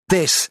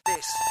This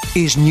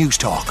is News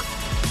Talk.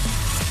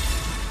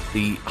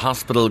 The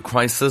hospital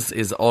crisis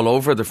is all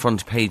over the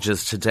front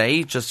pages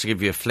today. Just to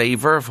give you a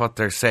flavour of what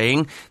they're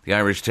saying, the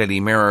Irish Daily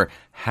Mirror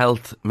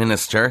Health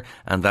Minister,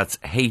 and that's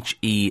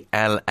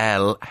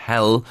H-E-L-L,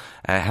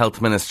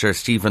 Health Minister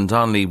Stephen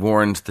Donnelly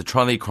warned the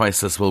trolley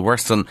crisis will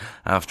worsen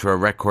after a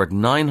record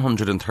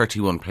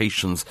 931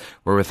 patients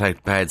were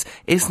without beds.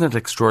 Isn't it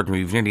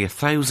extraordinary? We've nearly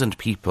 1,000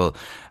 people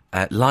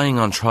lying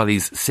on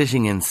trolleys,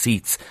 sitting in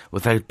seats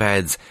without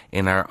beds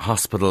in our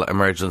hospital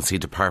emergency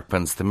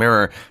departments. The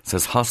Mirror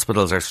says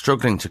hospitals are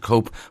struggling to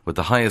cope with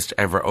the highest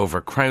ever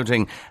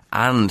overcrowding,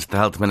 and the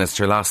Health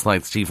Minister last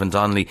night, Stephen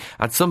Donnelly,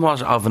 at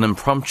somewhat of an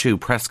impromptu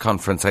press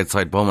conference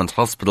outside Beaumont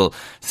Hospital,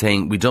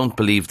 saying we don't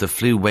believe the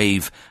flu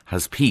wave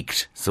has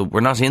peaked. So we're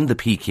not in the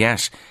peak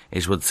yet,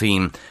 it would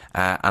seem.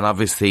 And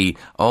obviously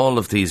all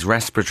of these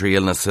respiratory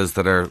illnesses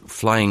that are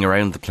flying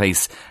around the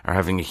place are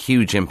having a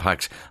huge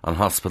impact on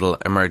hospital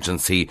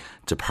emergency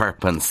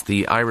departments.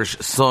 The Irish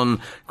Sun: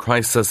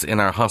 crisis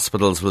in our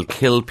hospitals will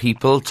kill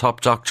people.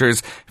 Top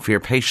doctors fear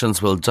patients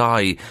will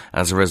die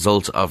as a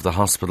result of the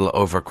hospital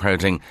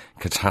overcrowding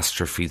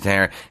catastrophe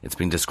there. It's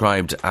been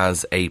described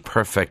as a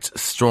perfect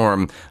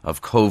storm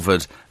of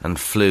COVID and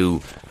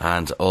flu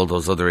and all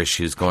those other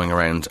issues going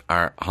around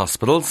our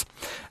hospitals.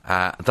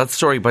 That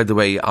story, by the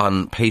way,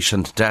 on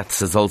patient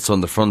deaths is also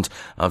on the front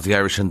of the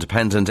Irish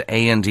Independent.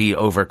 A&E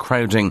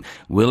overcrowding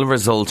will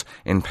result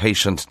in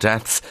patient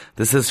deaths.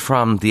 This is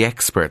from the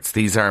experts.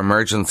 These are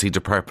emergency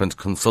department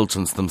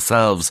consultants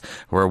themselves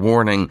who are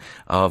warning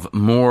of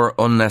more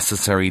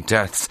unnecessary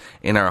deaths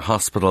in our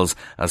hospitals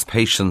as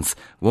patients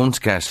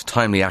won't get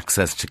timely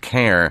access to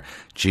care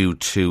due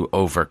to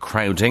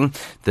overcrowding.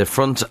 The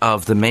front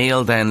of the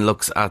Mail then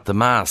looks at the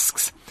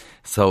masks.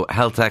 So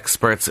health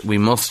experts, we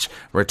must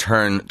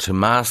return to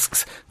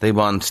masks. They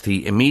want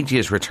the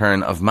immediate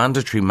return of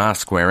mandatory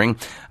mask wearing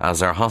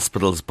as our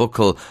hospitals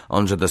buckle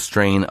under the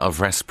strain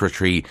of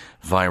respiratory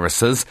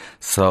viruses.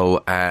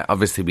 So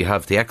obviously we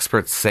have the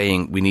experts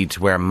saying we need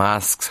to wear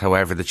masks.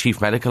 However, the Chief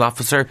Medical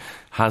Officer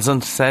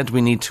hasn't said we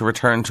need to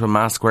return to a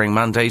mask wearing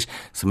mandate.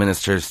 So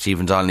Minister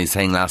Stephen Donnelly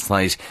saying last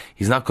night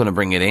he's not going to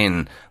bring it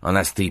in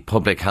unless the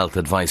public health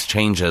advice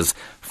changes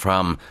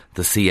from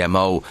the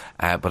CMO.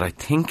 But I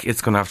think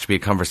it's going to have to be a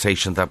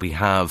conversation that we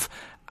have.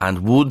 And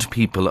would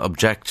people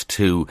object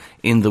to,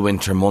 in the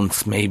winter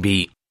months,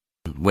 maybe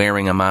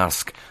wearing a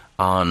mask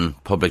on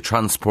public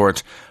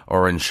transport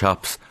or in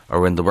shops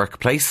or in the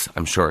workplace?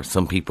 I'm sure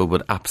some people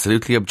would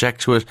absolutely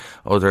object to it.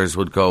 Others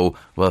would go,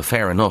 well,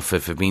 fair enough,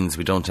 if it means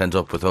we don't end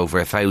up with over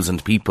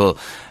 1,000 people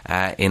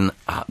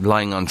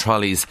lying on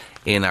trolleys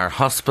in our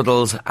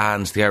hospitals.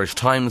 And the Irish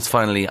Times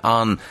finally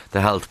on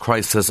the health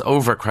crisis: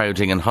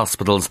 overcrowding in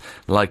hospitals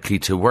likely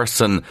to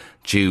worsen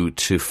due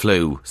to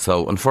flu.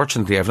 So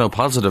unfortunately I have no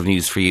positive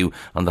news for you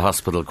on the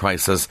hospital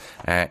crisis.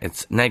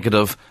 It's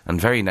negative, and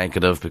very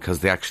negative,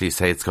 because they actually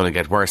say it's going to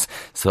get worse.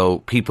 So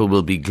people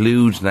will be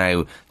glued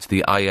now to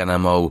the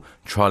INMO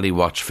trolley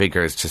watch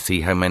figures to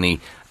see how many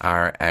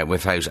are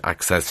without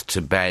access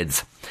to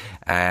beds.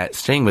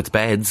 Staying with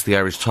beds, the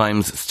Irish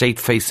Times: state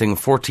facing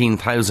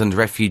 14,000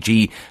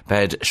 refugee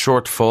bed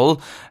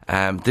shortfall.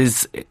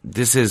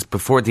 This is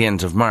before the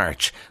end of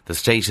March. The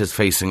state is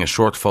facing a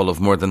shortfall of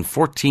more than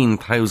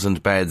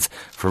 14,000 beds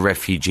for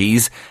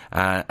refugees,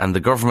 and the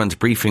government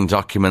briefing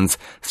documents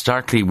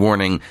starkly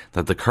warning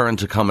that the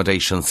current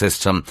accommodation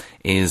system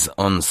is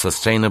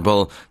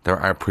unsustainable. There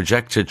are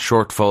projected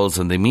shortfalls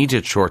in the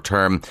immediate short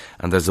term,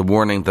 and there's a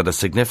warning that a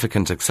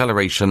significant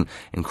acceleration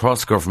in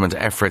cross-government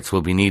efforts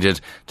will be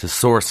needed to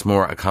source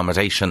more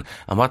accommodation.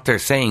 And what they're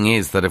saying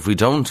is that if we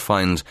don't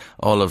find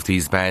all of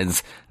these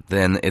beds,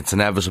 then it's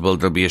inevitable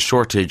there'll be a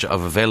shortage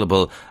of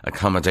available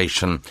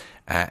accommodation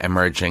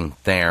emerging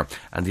there.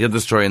 And the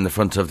other story in the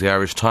front of the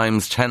Irish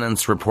Times: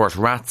 tenants report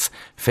rats,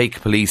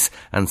 fake police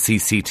and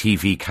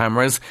CCTV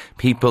cameras.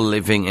 People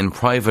living in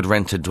private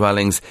rented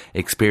dwellings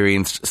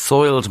experienced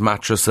soiled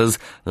mattresses,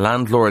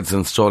 landlords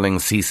installing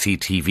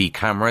CCTV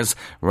cameras,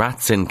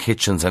 rats in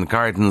kitchens and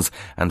gardens,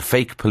 and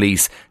fake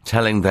police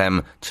telling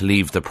them to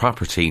leave the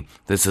property.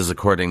 This is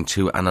according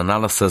to an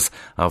analysis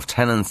of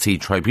tenancy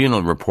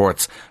tribunal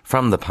reports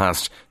from the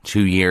past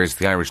 2 years.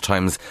 The Irish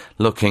Times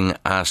looking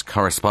at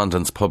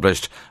correspondence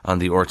published on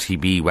the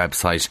RTB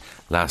website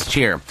last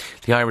year.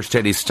 The Irish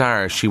Daily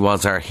Star: she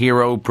was our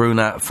hero.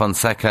 Bruna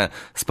Fonseca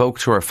spoke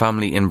to her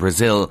family in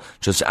Brazil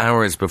just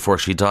hours before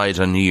she died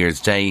on New Year's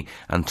Day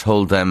and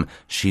told them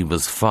she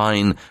was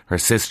fine. Her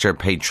sister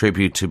paid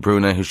tribute to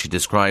Bruna, who she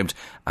described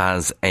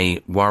as a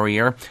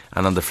warrior.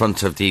 And on the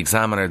front of the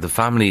Examiner, the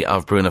family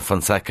of Bruna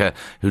Fonseca,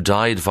 who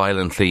died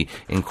violently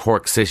in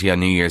Cork City on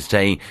New Year's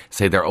Day,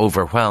 say they're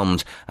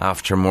overwhelmed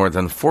after more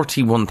than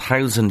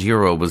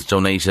 €41,000 was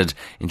donated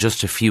in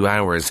just a few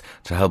hours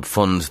to help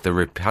fund the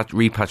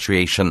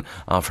repatriation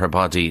of her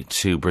body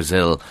to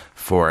Brazil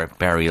for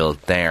burial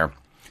there.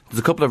 There's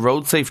a couple of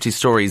road safety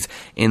stories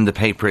in the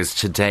papers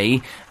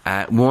today.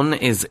 One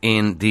is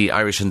in the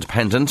Irish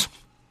Independent.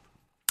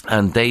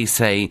 And they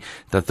say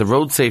that the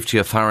Road Safety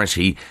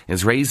Authority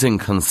is raising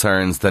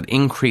concerns that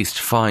increased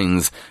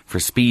fines for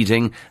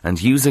speeding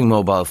and using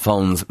mobile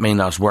phones may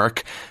not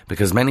work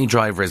because many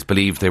drivers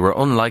believe they were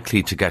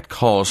unlikely to get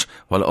caught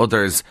while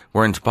others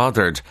weren't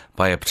bothered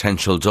by a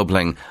potential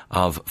doubling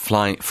of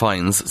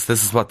fines. So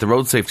this is what the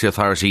Road Safety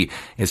Authority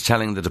is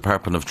telling the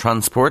Department of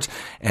Transport.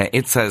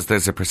 It says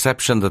there's a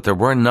perception that there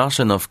were not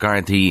enough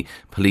Gardaí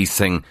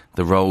policing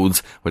the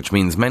roads, which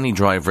means many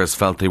drivers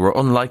felt they were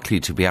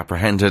unlikely to be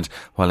apprehended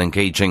while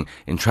engaging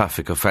in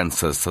traffic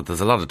offences. So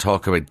there's a lot of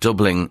talk about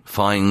doubling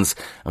fines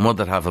and would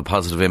that have a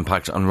positive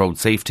impact on road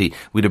safety.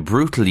 We had a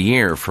brutal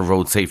year for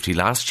road safety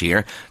last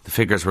year. The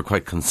figures were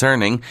quite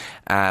concerning,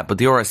 but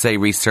the RSA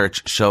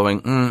research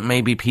showing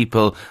maybe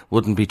people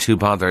wouldn't be too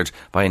bothered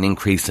by an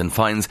increase in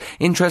fines.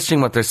 Interesting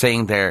what they're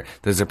saying there.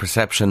 There's a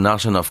perception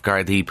not enough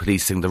Gardaí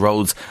policing the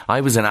roads. I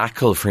was in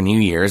Achill for New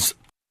Year's,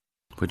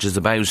 which is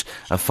about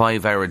a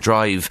 5-hour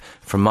drive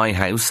from my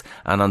house,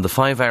 and on the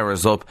 5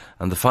 hours up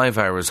and the 5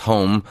 hours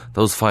home,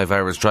 those 5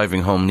 hours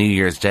driving home New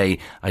Year's Day,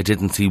 I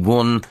didn't see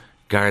one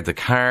Garda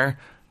car,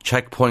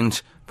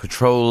 checkpoint,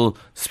 patrol,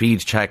 speed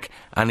check,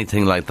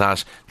 anything like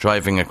that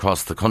driving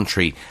across the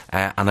country,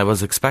 and I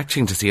was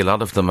expecting to see a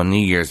lot of them on New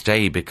Year's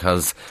Day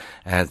because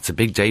it's a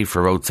big day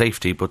for road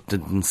safety, but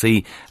didn't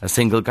see a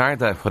single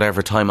Garda.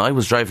 Whatever time I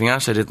was driving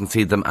at, I didn't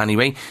see them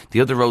anyway. The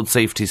other road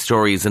safety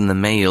story is in the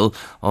Mail.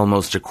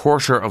 Almost a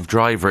quarter of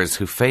drivers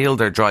who failed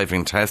their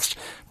driving test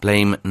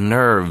blame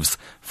nerves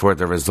for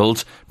the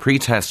result.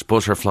 Pre-test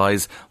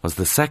butterflies was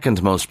the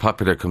second most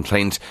popular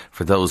complaint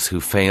for those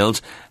who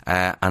failed,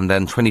 and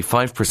then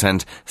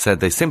 25% said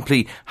they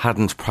simply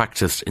hadn't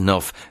practiced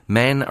enough.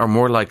 Men are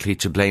more likely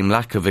to blame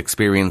lack of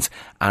experience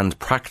and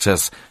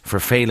practice for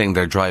failing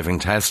their driving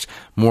test.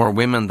 More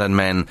women than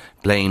men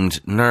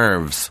blamed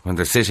nerves when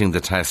they're sitting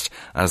the test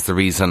as the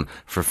reason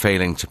for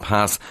failing to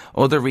pass.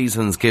 Other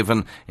reasons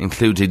given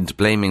included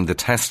blaming the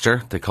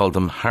tester, they called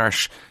them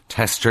harsh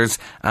testers,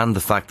 and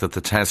the fact that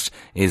the test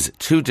is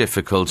too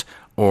difficult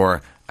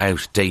or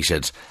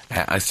outdated.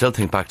 I still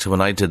think back to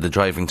when I did the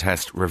driving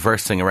test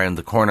reversing around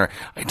the corner.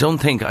 I don't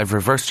think I've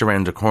reversed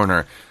around a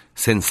corner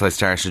since I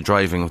started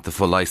driving with the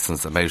full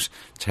licence about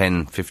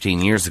 10,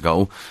 15 years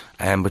ago,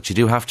 but you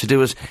do have to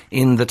do it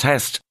in the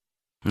test.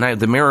 Now,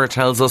 the Mirror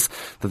tells us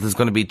that there's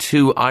going to be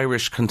 2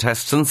 Irish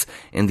contestants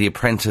in The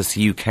Apprentice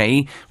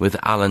UK with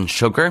Alan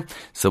Sugar.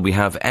 So we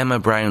have Emma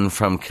Brown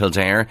from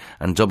Kildare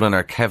and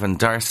Dubliner Kevin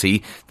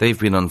Darcy. They've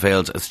been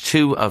unveiled as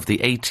 2 of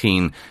the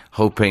 18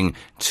 hoping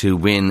to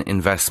win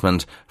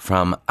investment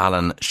from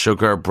Alan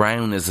Sugar.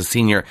 Brown is a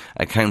senior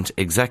account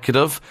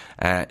executive.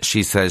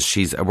 She says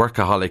she's a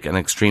workaholic and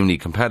extremely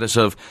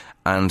competitive.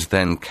 And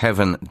then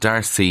Kevin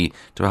Darcy,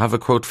 do I have a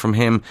quote from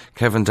him?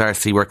 Kevin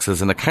Darcy works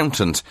as an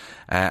accountant,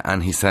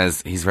 and he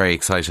says he's very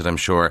excited, I'm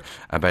sure,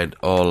 about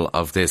all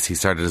of this. He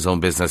started his own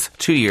business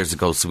 2 years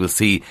ago, so we'll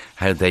see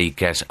how they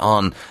get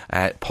on.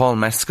 Paul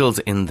Mescal's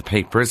in the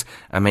papers.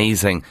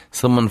 Amazing.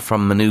 Someone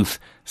from Maynooth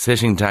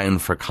sitting down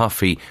for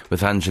coffee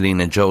with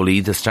Angelina Jolie.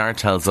 The Star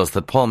tells us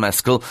that Paul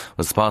Mescal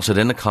was spotted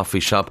in a coffee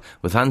shop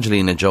with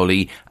Angelina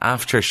Jolie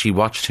after she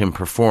watched him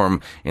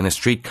perform in a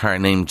streetcar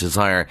named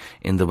Desire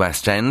in the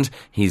West End.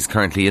 He's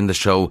currently in the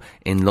show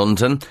in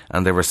London,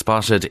 and they were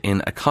spotted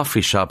in a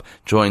coffee shop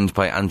joined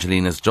by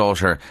Angelina's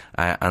daughter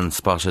and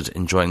spotted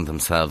enjoying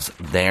themselves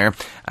there.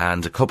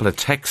 And a couple of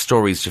tech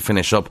stories to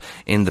finish up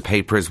in the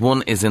papers.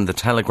 One is in the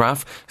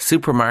Telegraph.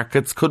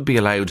 Supermarkets could be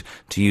allowed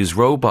to use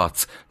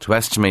robots to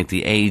estimate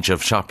the age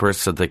of shoppers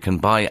so they can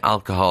buy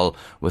alcohol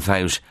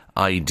without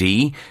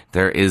ID.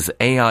 There is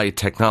AI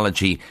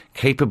technology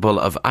capable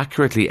of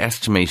accurately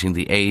estimating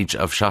the age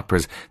of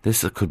shoppers.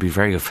 This could be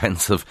very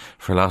offensive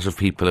for a lot of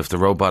people if the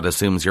robot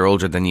assumes you're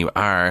older than you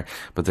are,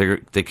 but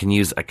they can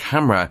use a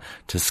camera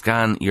to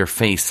scan your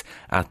face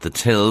at the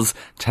tills.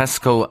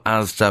 Tesco,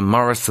 Asda,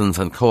 Morrisons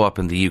and Co-op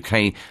in the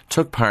UK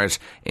took part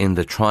in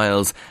the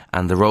trials,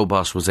 and the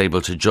robot was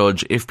able to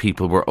judge if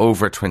people were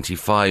over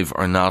 25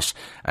 or not,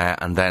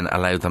 and then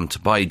allow them to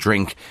buy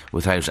drink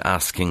without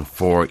asking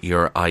for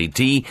your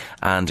ID.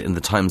 And in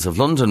the Times of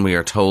London, we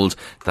are told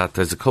that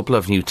there's a couple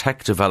of new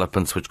tech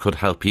developments which could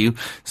help you.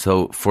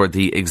 So for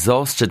the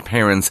exhausted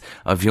parents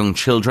of young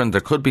children,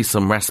 there could be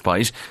some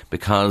respite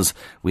because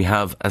we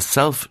have a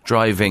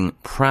self-driving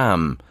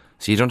pram.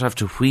 So you don't have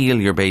to wheel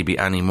your baby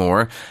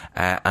anymore,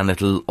 and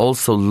it'll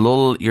also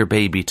lull your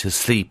baby to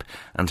sleep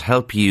and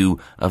help you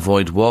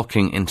avoid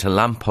walking into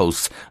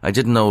lampposts. I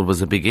didn't know it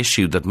was a big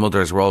issue that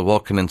mothers were all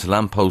walking into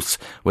lampposts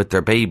with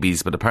their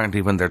babies, but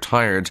apparently when they're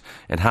tired,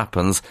 it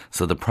happens.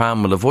 So the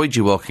pram will avoid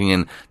you walking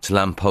into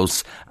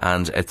lampposts,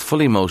 and it's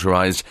fully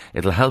motorised.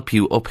 It'll help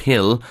you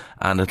uphill,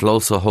 and it'll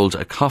also hold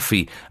a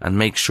coffee and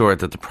make sure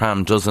that the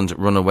pram doesn't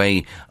run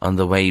away on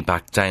the way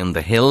back down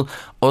the hill.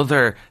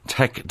 Other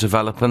tech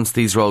developments,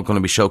 these are all going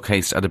going to be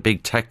showcased at a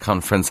big tech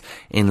conference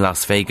in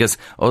Las Vegas.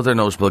 Other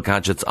notable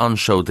gadgets on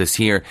show this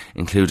year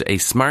include a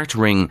smart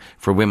ring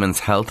for women's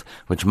health,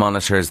 which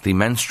monitors the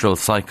menstrual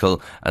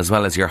cycle as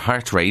well as your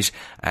heart rate.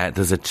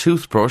 There's a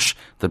toothbrush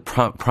that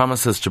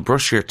promises to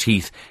brush your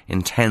teeth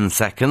in 10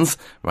 seconds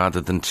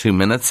rather than 2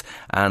 minutes.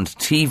 And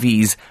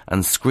TVs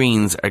and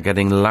screens are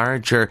getting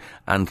larger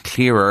and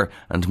clearer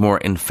and more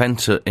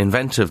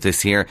inventive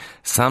this year.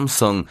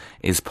 Samsung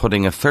is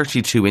putting a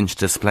 32-inch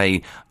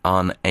display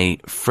on a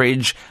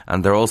fridge,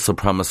 and they're also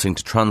promising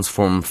to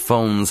transform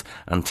phones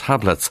and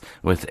tablets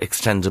with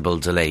extendable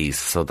delays.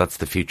 So that's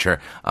the future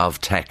of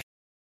tech.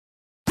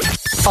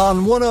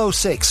 On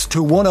 106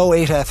 to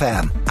 108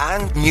 FM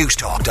and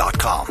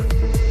newstalk.com.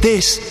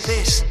 This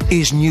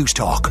is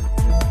Newstalk.